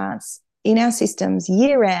leafy plants in our systems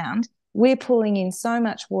year round, we're pulling in so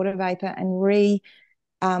much water vapor and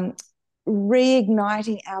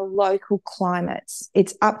reigniting our local climates.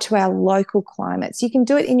 It's up to our local climates. You can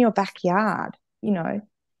do it in your backyard, you know.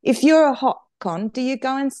 If you're a hot con, do you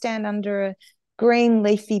go and stand under a green,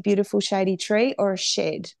 leafy, beautiful, shady tree or a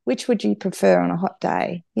shed? Which would you prefer on a hot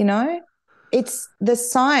day? You know, it's the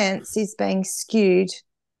science is being skewed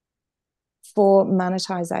for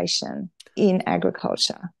monetization in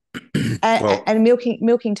agriculture. And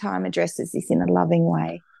milking time addresses this in a loving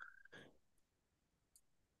way.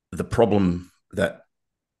 The problem that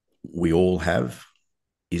we all have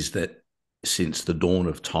is that since the dawn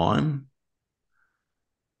of time,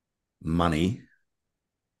 money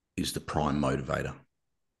is the prime motivator.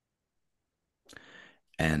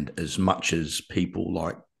 And as much as people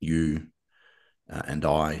like you and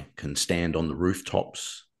I can stand on the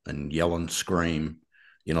rooftops and yell and scream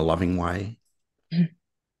in a loving way,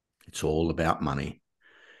 it's all about money.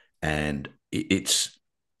 And it's,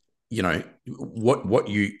 you know, what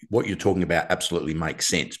you're talking about absolutely makes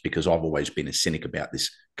sense, because I've always been a cynic about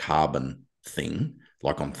this carbon thing.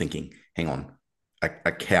 Like, I'm thinking, hang on,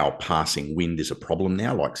 a cow passing wind is a problem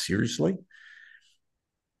now, like seriously.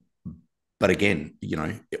 But again, you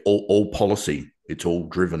know, all policy, it's all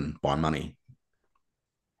driven by money.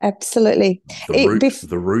 Absolutely.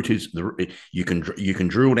 The root is you can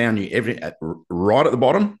drill down right at the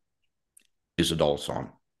bottom is a dollar sign.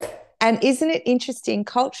 And isn't it interesting,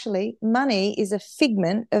 culturally, money is a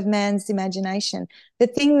figment of man's imagination. The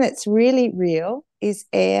thing that's really real is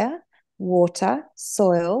air, water,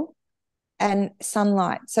 soil, and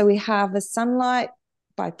sunlight. So we harvest sunlight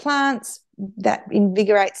by plants that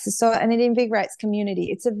invigorates the soil, and it invigorates community.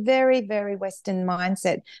 It's a very, very Western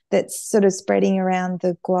mindset that's sort of spreading around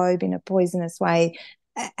the globe in a poisonous way.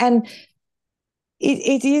 And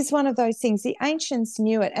it is one of those things. The ancients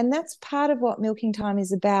knew it, and that's part of what milking time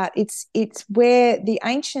is about. It's where the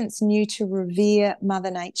ancients knew to revere Mother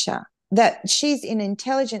Nature, that she's an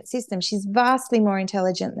intelligent system. She's vastly more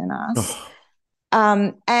intelligent than us.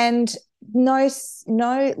 And no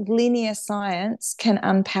linear science can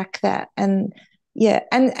unpack that. And yeah,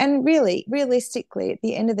 and really, realistically, at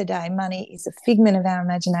the end of the day, money is a figment of our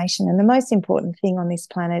imagination. And the most important thing on this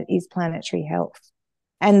planet is planetary health.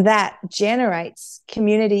 And that generates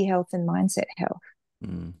community health and mindset health.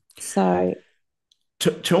 So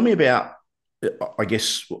tell me about, I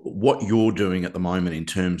guess, what you're doing at the moment in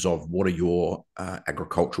terms of what are your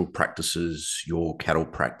agricultural practices, your cattle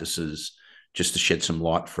practices, just to shed some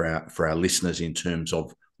light for our listeners in terms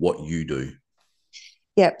of what you do.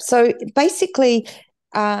 Yeah. So basically,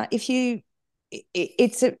 in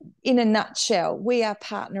a nutshell, we are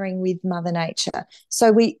partnering with Mother Nature.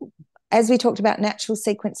 So as we talked about natural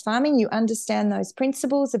sequence farming, you understand those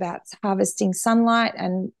principles about harvesting sunlight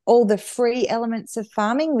and all the free elements of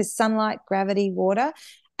farming with sunlight, gravity, water,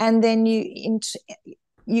 and then you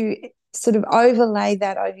sort of overlay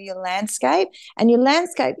that over your landscape. And your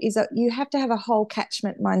landscape you have to have a whole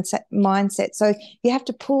catchment mindset. So you have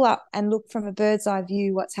to pull up and look from a bird's eye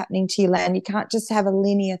view what's happening to your land. You can't just have a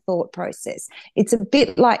linear thought process. It's a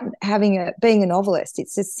bit like being a novelist.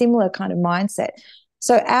 It's a similar kind of mindset.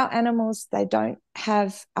 So our animals, they don't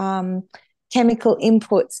have chemical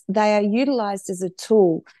inputs. They are utilized as a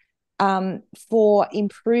tool for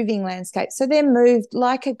improving landscape. So they're moved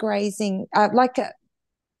like a grazing,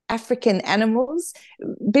 African animals.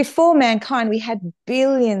 Before mankind, we had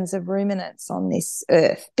billions of ruminants on this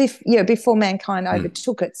earth. Before mankind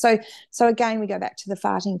overtook it. So again, we go back to the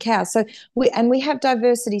farting cow. So we have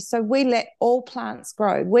diversity. So we let all plants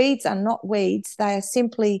grow. Weeds are not weeds. They are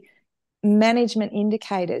simply management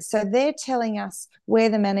indicators. So they're telling us where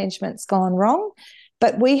the management's gone wrong.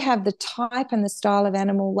 But we have the type and the style of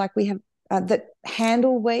animal, like we have that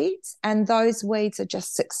handle weeds, and those weeds are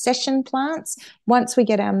just succession plants. Once we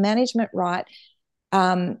get our management right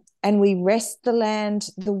and we rest the land,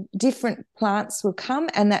 the different plants will come,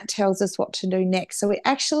 and that tells us what to do next. So we're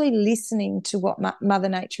actually listening to what Mother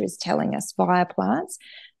Nature is telling us via plants.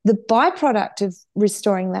 The byproduct of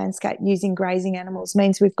restoring landscape using grazing animals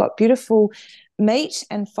means we've got beautiful meat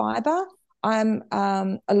and fibre, I'm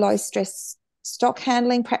a low stress stock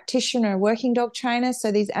handling practitioner, a working dog trainer.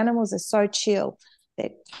 So these animals are so chill. They're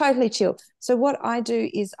totally chill. So what I do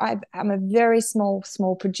is I'm a very small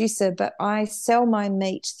producer, but I sell my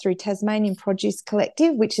meat through Tasmanian Produce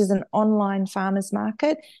Collective, which is an online farmers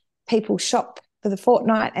market. People shop for the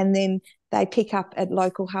fortnight and then they pick up at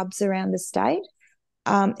local hubs around the state.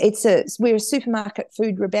 We're a supermarket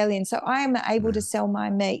food rebellion. So I am able to sell my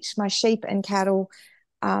meat, my sheep and cattle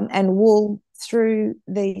and wool through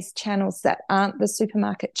these channels that aren't the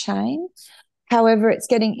supermarket chain. However, it's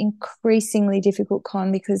getting increasingly difficult,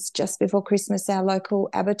 Con, because just before Christmas, our local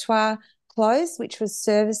abattoir closed, which was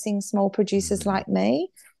servicing small producers like me.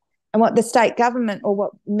 And what the state government, or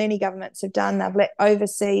what many governments have done, they've let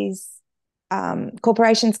overseas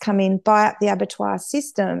corporations come in, buy up the abattoir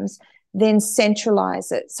systems, then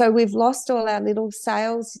centralise it. So we've lost all our little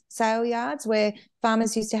sale yards where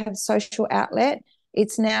farmers used to have social outlet.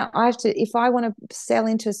 It's now, if I want to sell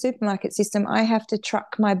into a supermarket system, I have to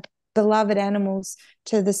truck my beloved animals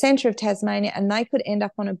to the centre of Tasmania, and they could end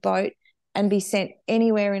up on a boat and be sent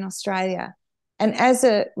anywhere in Australia. And as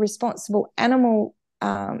a responsible animal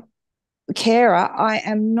carer, I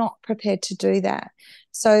am not prepared to do that.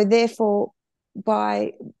 So therefore,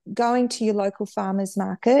 by going to your local farmers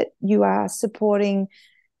market, you are supporting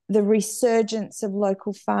the resurgence of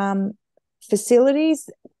local farm facilities.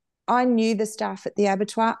 I knew the staff at the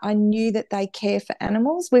abattoir. I knew that they care for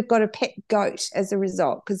animals. We've got a pet goat as a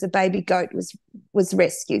result because the baby goat was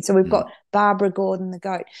rescued. So we've got Barbara Gordon, the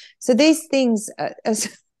goat. So these things are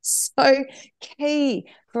so key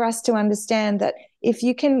for us to understand that if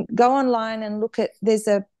you can go online and look at, there's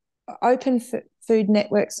a Open Food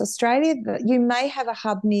Networks Australia, that you may have a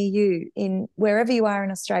hub near you in wherever you are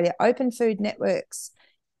in Australia, Open Food Networks.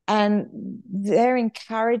 And they're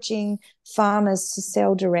encouraging farmers to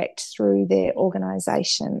sell direct through their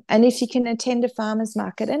organisation. And if you can attend a farmers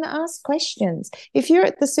market and ask questions. If you're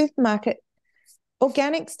at the supermarket,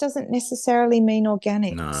 organics doesn't necessarily mean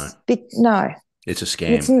organics. No. It's a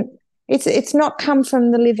scam. It's not come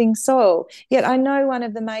from the living soil. Yet I know one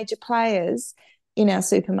of the major players in our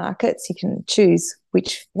supermarkets, you can choose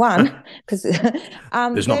which one, because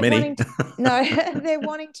there's not many. They're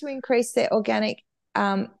wanting to increase their organic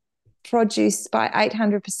produce by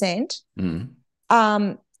 800%.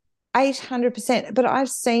 800%. But I've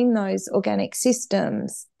seen those organic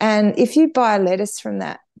systems, and if you buy lettuce from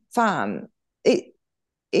that farm,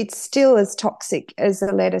 it's still as toxic as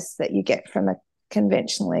the lettuce that you get from a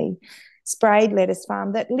conventionally sprayed lettuce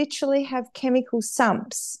farm that literally have chemical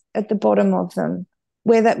sumps at the bottom of them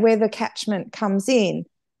where the catchment comes in.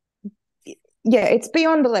 Yeah, it's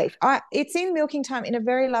beyond belief. It's in milking time in a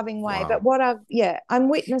very loving way. Wow. But I'm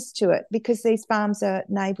witness to it because these farms are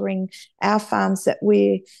neighbouring our farms that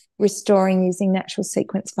we're restoring using natural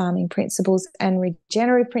sequence farming principles and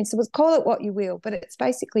regenerative principles. Call it what you will, but it's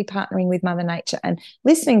basically partnering with Mother Nature and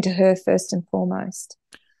listening to her first and foremost.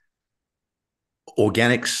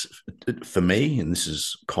 Organics, for me, and this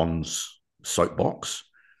is Con's soapbox,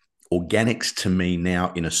 organics to me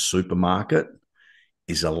now in a supermarket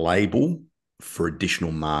is a label for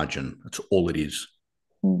additional margin. That's all it is.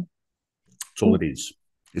 That's all it is.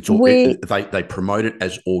 It's all they promote it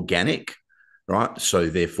as organic, right? So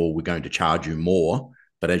therefore we're going to charge you more.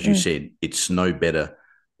 But as you said, it's no better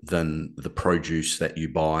than the produce that you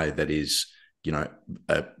buy that is,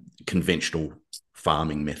 conventional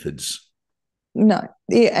farming methods. No,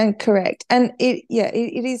 yeah, and correct. And it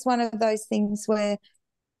is one of those things where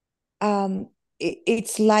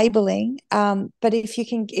it's labeling, but if you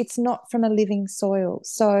can, it's not from a living soil.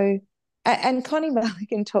 So, and Connie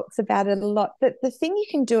Mulligan talks about it a lot. But the thing you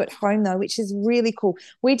can do at home, though, which is really cool,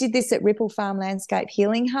 we did this at Ripple Farm Landscape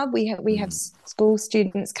Healing Hub. We have school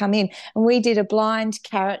students come in, and we did a blind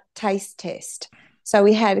carrot taste test. So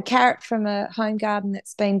we had a carrot from a home garden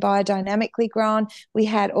that's been biodynamically grown. We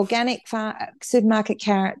had organic supermarket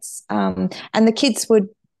carrots, and the kids would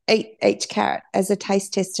eat each carrot as a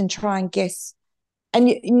taste test and try and guess.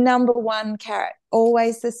 And number one carrot,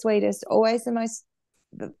 always the sweetest, always the most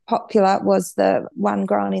popular, was the one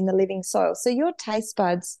grown in the living soil. So your taste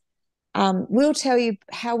buds will tell you.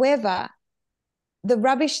 However, the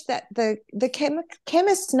rubbish that the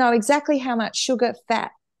chemists know exactly how much sugar,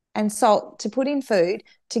 fat, and salt to put in food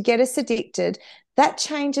to get us addicted, that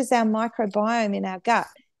changes our microbiome in our gut.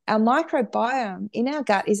 Our microbiome in our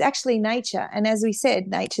gut is actually nature. And as we said,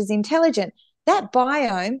 nature's intelligent. That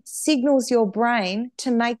biome signals your brain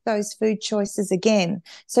to make those food choices again.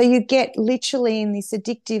 So you get literally in this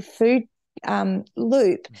addictive food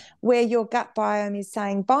loop where your gut biome is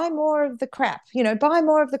saying, buy more of the crap, buy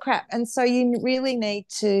more of the crap. And so you really need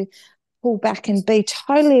to pull back and be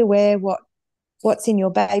totally aware what what's in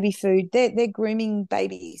your baby food. They're grooming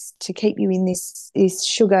babies to keep you in this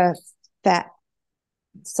sugar, fat,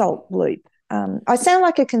 salt loop. I sound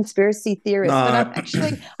like a conspiracy theorist, but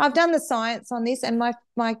No, I've done the science on this, and my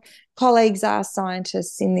colleagues are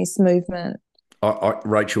scientists in this movement.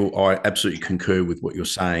 Rachel, I absolutely concur with what you're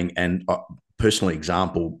saying. And personal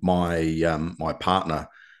example, my partner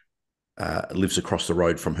lives across the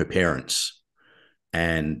road from her parents,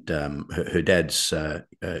 and her dad's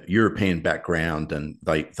European background, and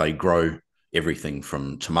they grow everything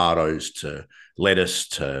from tomatoes to lettuce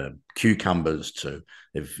to cucumbers to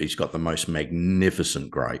he's got the most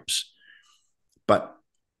magnificent grapes. But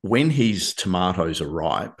when his tomatoes are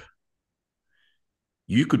ripe,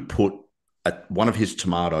 you could put one of his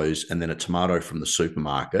tomatoes and then a tomato from the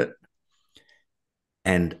supermarket,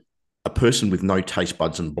 and a person with no taste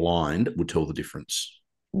buds and blind would tell the difference.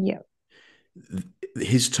 Yeah.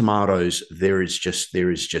 His tomatoes, there is just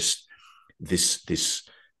this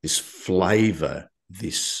flavor,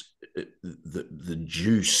 this the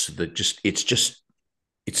juice that just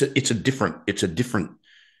it's a different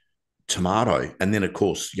tomato. And then of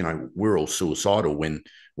course, we're all suicidal when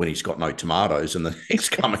he's got no tomatoes and the next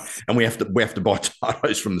coming, and we have to buy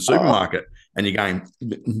tomatoes from the Oh, supermarket, and you're going,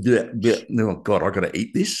 oh God, I got to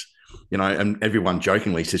eat this, and everyone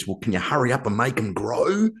jokingly says, well, can you hurry up and make them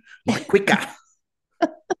grow like quicker?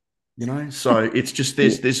 So it's just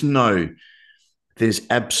yeah. there's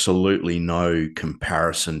absolutely no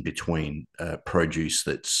comparison between produce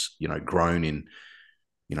that's grown in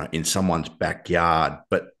someone's backyard.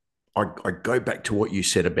 But I go back to what you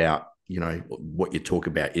said about what you talk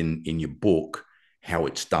about in your book, how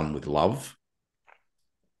it's done with love,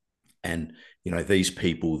 and these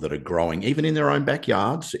people that are growing even in their own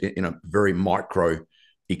backyards in a very micro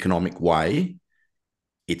economic way,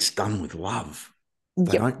 it's done with love.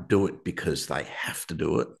 They Yep. don't do it because they have to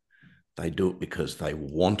do it. They do it because they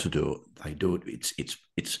want to do it. They do it.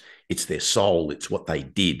 It's their soul. It's what they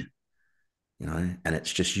did, and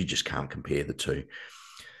it's just, you just can't compare the two.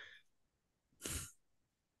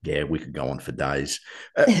 Yeah, we could go on for days.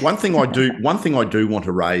 One thing I do want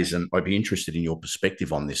to raise, and I'd be interested in your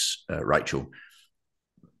perspective on this, Rachel,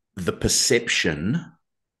 the perception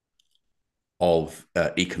of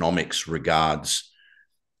economics regards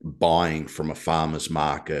buying from a farmer's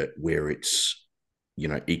market where it's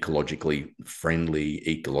ecologically friendly,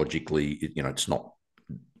 ecologically, it's not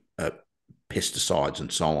pesticides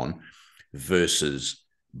and so on, versus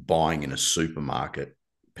buying in a supermarket.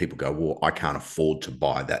 People go, well, I can't afford to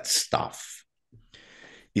buy that stuff.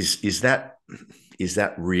 Is that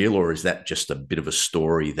real, or is that just a bit of a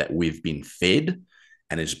story that we've been fed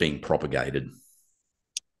and is being propagated?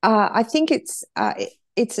 I think it's a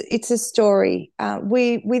story.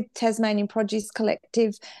 We with Tasmanian Produce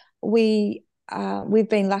Collective, we've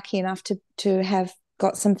been lucky enough to have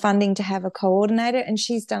got some funding to have a coordinator, and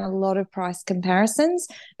she's done a lot of price comparisons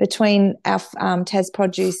between our Tas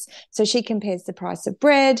Produce. So she compares the price of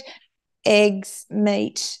bread, eggs,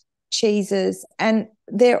 meat, cheeses, and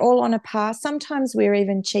they're all on a par. Sometimes we're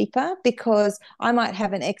even cheaper because I might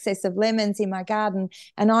have an excess of lemons in my garden,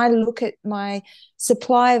 and I look at my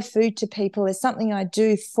supply of food to people as something I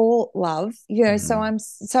do for love, Mm.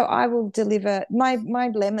 So I will deliver my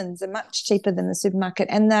lemons are much cheaper than the supermarket,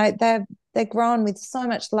 and they're grown with so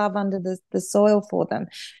much love under the soil for them.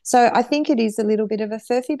 So I think it is a little bit of a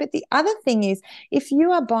furphy. But the other thing is, if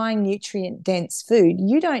you are buying nutrient dense food,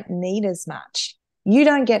 you don't need as much. You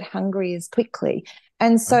don't get hungry as quickly.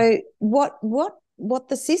 And so what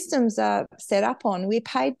the systems are set up on, we're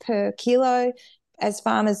paid per kilo as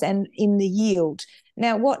farmers and in the yield.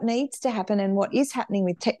 Now, what needs to happen and what is happening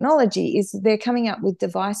with technology is they're coming up with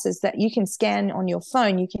devices that you can scan on your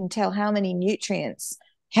phone. You can tell how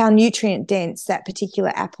nutrient dense that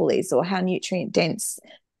particular apple is, or how nutrient dense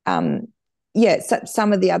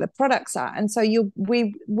some of the other products are. And so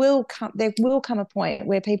there will come a point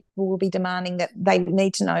where people will be demanding that they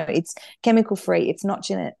need to know it's chemical free, it's not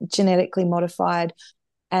genetically modified,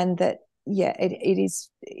 and that it is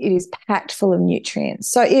packed full of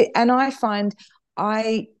nutrients. And I find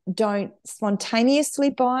I don't spontaneously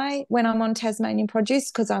buy when I'm on Tasmanian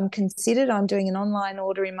Produce because I'm doing an online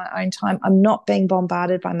order in my own time. I'm not being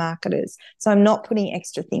bombarded by marketers, so I'm not putting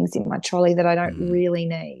extra things in my trolley that I don't really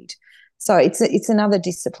need. So it's another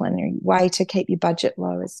disciplinary way to keep your budget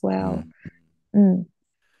low as well. Mm.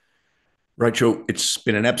 Rachel, it's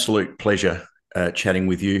been an absolute pleasure chatting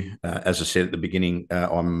with you. As I said at the beginning, I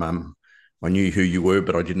knew who you were,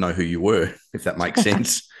 but I didn't know who you were, if that makes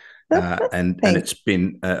sense. And Thanks. it's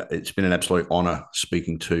been an absolute honour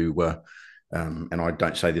speaking to, and I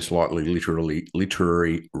don't say this lightly, literally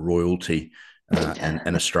literary royalty,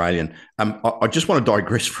 and Australian. I just want to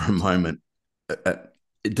digress for a moment.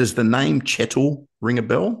 Does the name Chettle ring a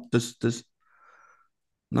bell? Does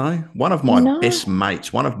no? One of my No. best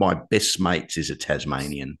mates is a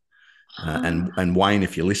Tasmanian. And Wayne,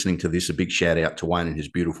 if you're listening to this, a big shout out to Wayne and his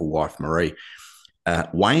beautiful wife, Marie.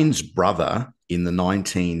 Wayne's brother in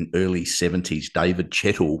the early 70s, David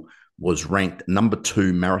Chettle, was ranked number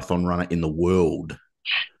 2 marathon runner in the world.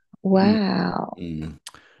 Wow.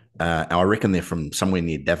 I reckon they're from somewhere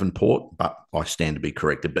near Devonport, but I stand to be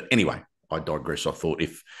corrected. But anyway, I digress. I thought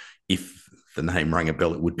if the name rang a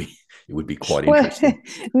bell, it would be quite interesting.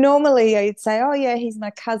 Normally, you'd say, "Oh yeah, he's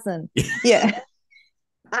my cousin." Yeah.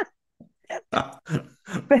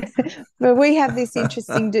 but we have this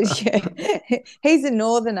interesting he's a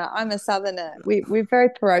northerner, I'm a southerner. We're very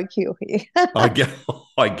parochial here. I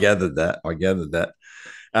gathered that.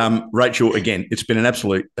 Rachel, again, it's been an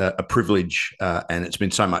absolute a privilege, and it's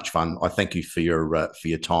been so much fun. I thank you for your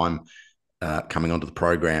time coming onto the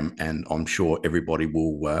program, and I'm sure everybody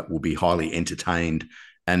will be highly entertained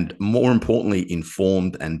and, more importantly,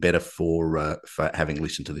 informed and better for having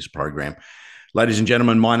listened to this program. Ladies and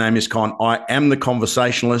gentlemen, my name is Con. I am the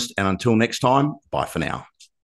Conversationalist, and until next time, bye for now.